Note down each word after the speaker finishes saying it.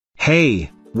Hey,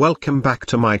 welcome back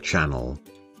to my channel.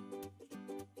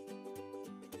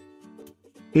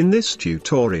 In this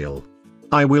tutorial,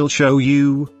 I will show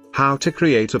you how to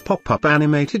create a pop-up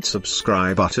animated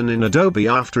subscribe button in Adobe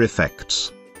After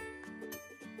Effects.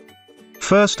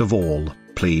 First of all,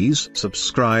 please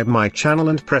subscribe my channel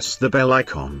and press the bell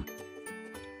icon.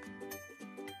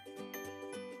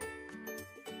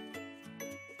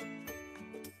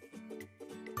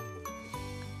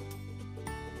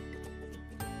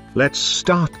 Let's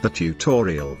start the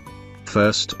tutorial.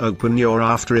 First, open your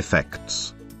After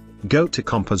Effects. Go to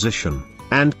Composition,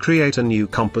 and create a new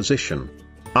composition.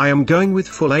 I am going with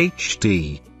Full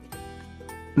HD.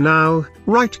 Now,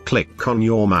 right-click on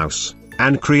your mouse,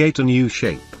 and create a new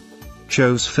shape.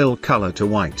 Choose Fill Color to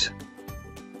White.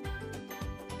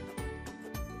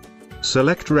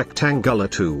 Select Rectangular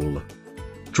tool.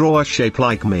 Draw a shape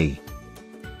like me.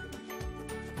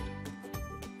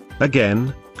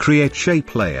 Again, create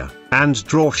shape layer, and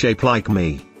draw shape like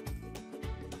me.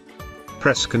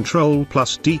 Press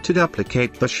Ctrl+D to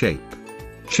duplicate the shape.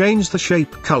 Change the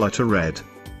shape color to red.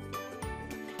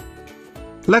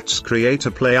 Let's create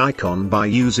a play icon by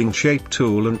using Shape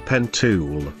tool and Pen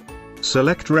tool.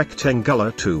 Select Rectangular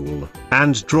tool,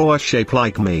 and draw a shape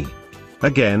like me.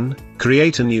 Again,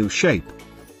 create a new shape.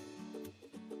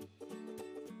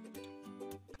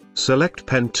 Select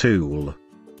Pen tool.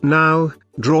 Now,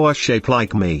 draw a shape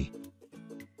like me.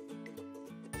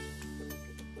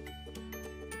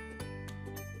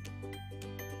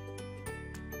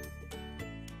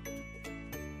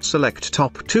 Select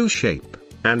Top 2 shape,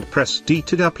 and press D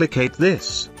to duplicate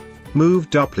this. Move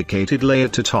duplicated layer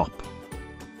to top.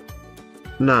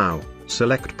 Now,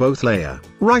 select both layer,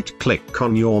 right-click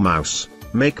on your mouse,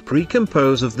 make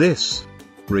pre-compose of this.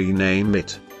 Rename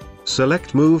it.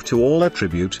 Select Move to All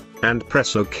Attribute, and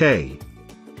press OK.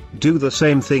 Do the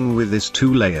same thing with these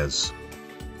two layers.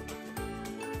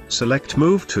 Select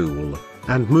Move tool,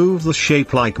 and move the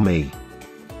shape like me.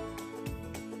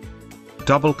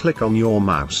 Double-click on your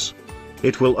mouse.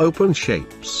 It will open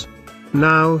shapes.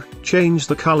 Now, change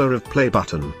the color of play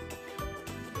button.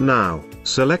 Now,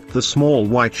 select the small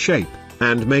white shape,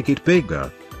 and make it bigger.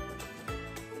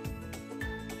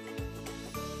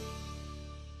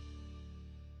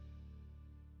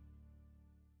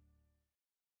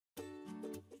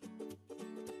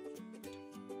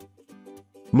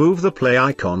 Move the play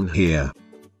icon here.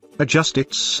 Adjust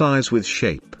its size with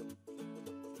shape.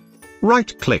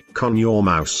 Right-click on your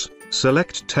mouse,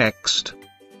 select Text.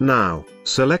 Now,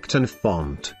 select an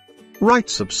font. Write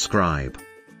Subscribe.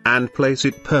 And place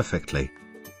it perfectly.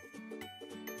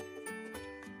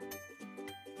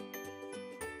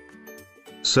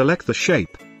 Select the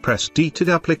shape, press D to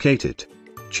duplicate it.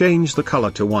 Change the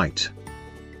color to white.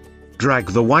 Drag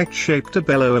the white shape to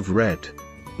below of red.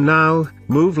 Now,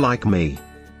 move like me.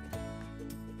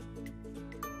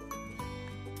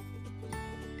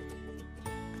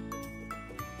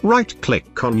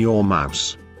 Right-click on your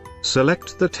mouse.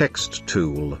 Select the Text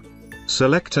tool.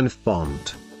 Select an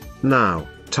font. Now,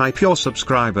 type your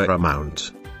subscriber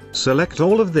amount. Select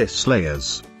all of this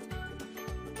layers.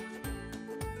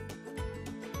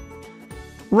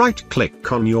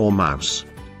 Right-click on your mouse.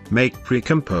 Make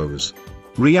pre-compose.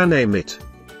 Rename it.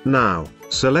 Now,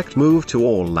 select Move to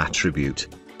All Attribute.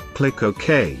 Click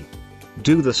OK.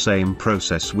 Do the same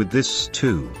process with this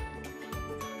too.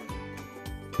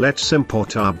 Let's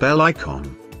import our bell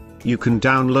icon. You can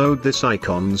download this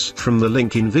icons from the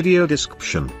link in video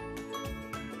description.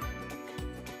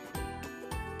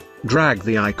 Drag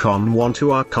the icon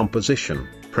onto our composition,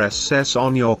 press S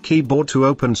on your keyboard to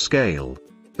open scale.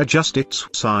 Adjust its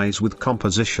size with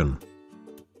composition.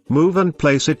 Move and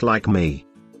place it like me.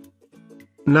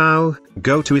 Now,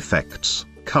 go to Effects,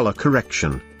 Color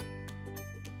Correction.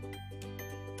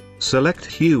 Select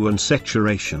Hue and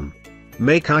Saturation.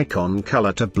 Make icon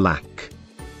color to black.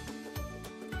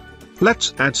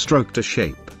 Let's add stroke to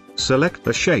shape. Select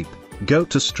the shape, go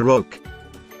to Stroke.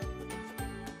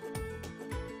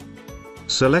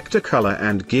 Select a color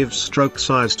and give stroke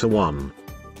size to 1.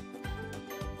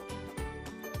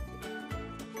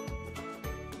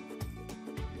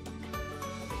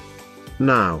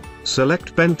 Now,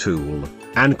 select Pen tool,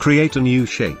 and create a new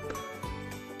shape.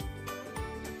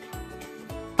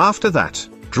 After that,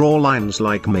 draw lines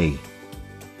like me.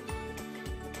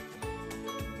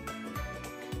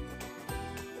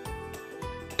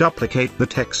 Duplicate the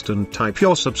text and type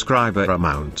your subscriber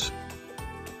amount.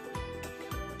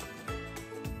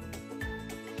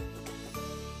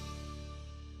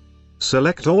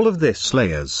 Select all of this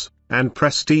layers, and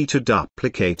press D to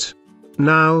duplicate.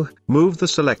 Now, move the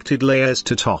selected layers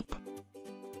to top.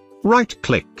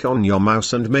 Right-click on your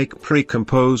mouse and make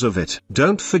pre-compose of it.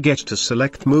 Don't forget to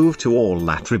select Move to All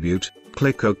attribute,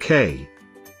 click OK.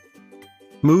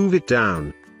 Move it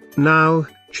down. Now,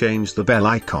 change the bell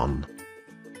icon.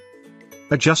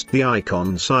 Adjust the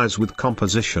icon size with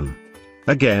composition.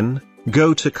 Again,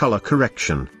 go to color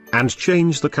correction, and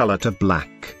change the color to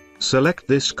black. Select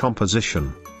this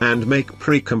composition, and make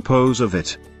pre-compose of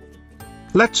it.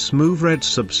 Let's move red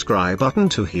subscribe button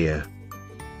to here.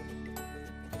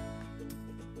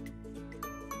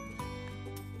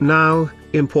 Now,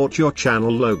 import your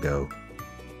channel logo.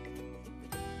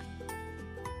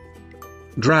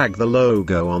 Drag the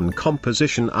logo on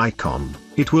composition icon,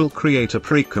 it will create a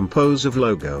pre-compose of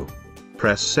logo.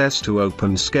 Press S to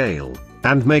open scale,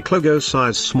 and make logo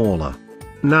size smaller.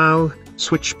 Now,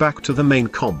 switch back to the main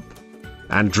comp.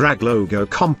 And drag logo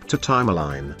comp to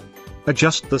timeline.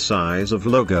 Adjust the size of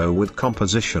logo with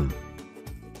composition.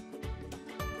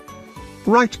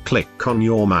 Right-click on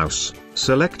your mouse,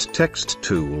 select Text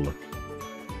tool.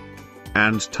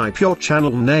 And type your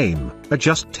channel name,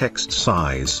 adjust text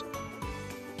size.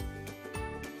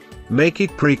 Make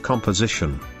it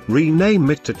pre-composition, rename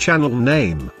it to channel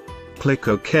name. Click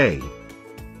OK.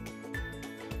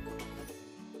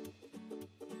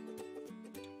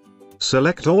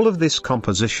 Select all of this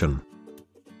composition.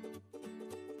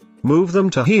 Move them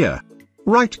to here.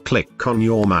 Right-click on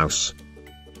your mouse.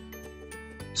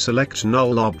 Select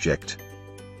Null Object.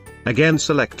 Again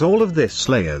select all of this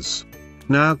layers.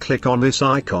 Now click on this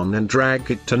icon and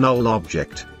drag it to Null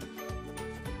Object.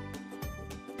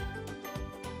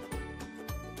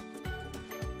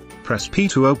 Press P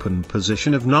to open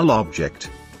position of Null Object.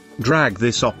 Drag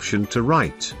this option to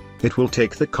right, it will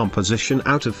take the composition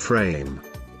out of frame.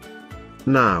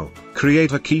 Now,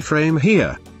 create a keyframe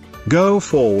here. Go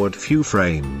forward few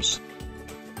frames.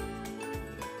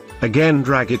 Again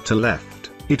drag it to left,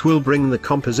 it will bring the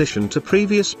composition to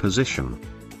previous position.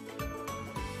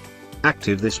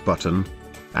 Active this button,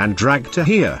 and drag to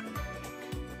here.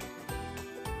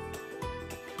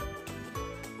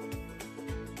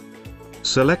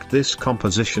 Select this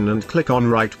composition and click on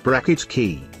right bracket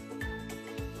key.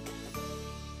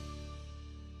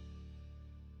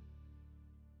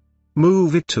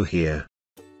 Move it to here.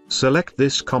 Select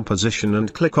this composition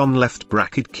and click on left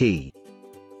bracket key.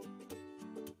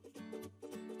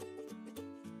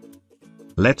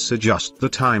 Let's adjust the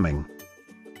timing.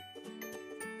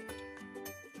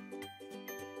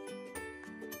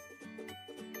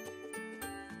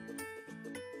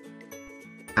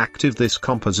 Active this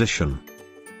composition.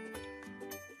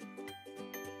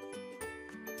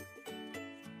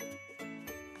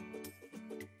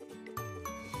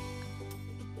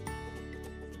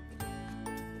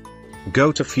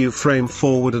 Go to View Frame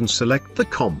Forward and select the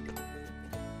comp.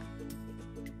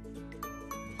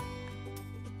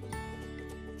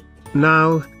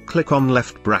 Now, click on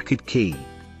left bracket key.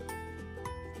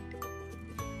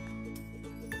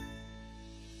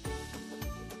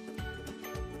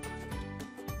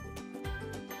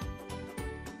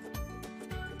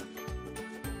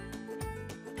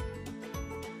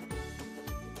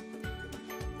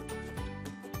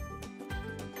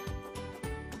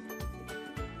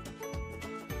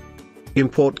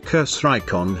 Import cursor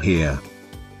icon here.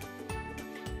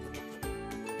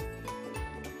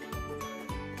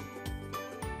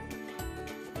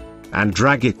 And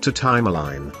drag it to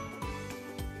timeline.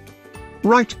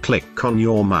 Right-click on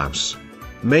your mouse.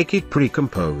 Make it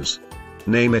pre-compose.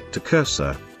 Name it to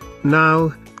cursor.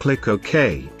 Now, click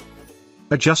OK.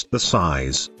 Adjust the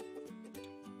size.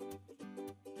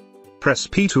 Press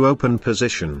P to open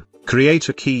position. Create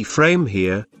a keyframe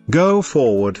here, go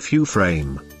forward few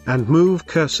frame, and move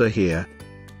cursor here.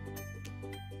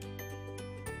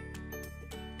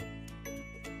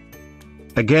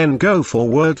 Again go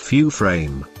forward few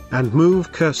frame, and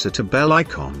move cursor to bell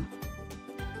icon.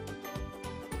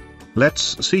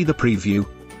 Let's see the preview.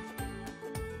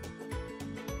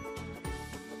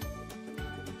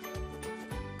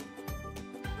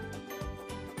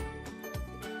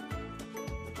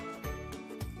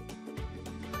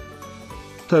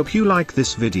 Hope you like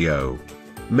this video.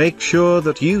 Make sure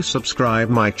that you subscribe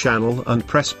my channel and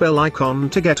press bell icon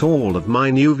to get all of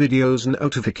my new videos and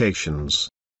notifications.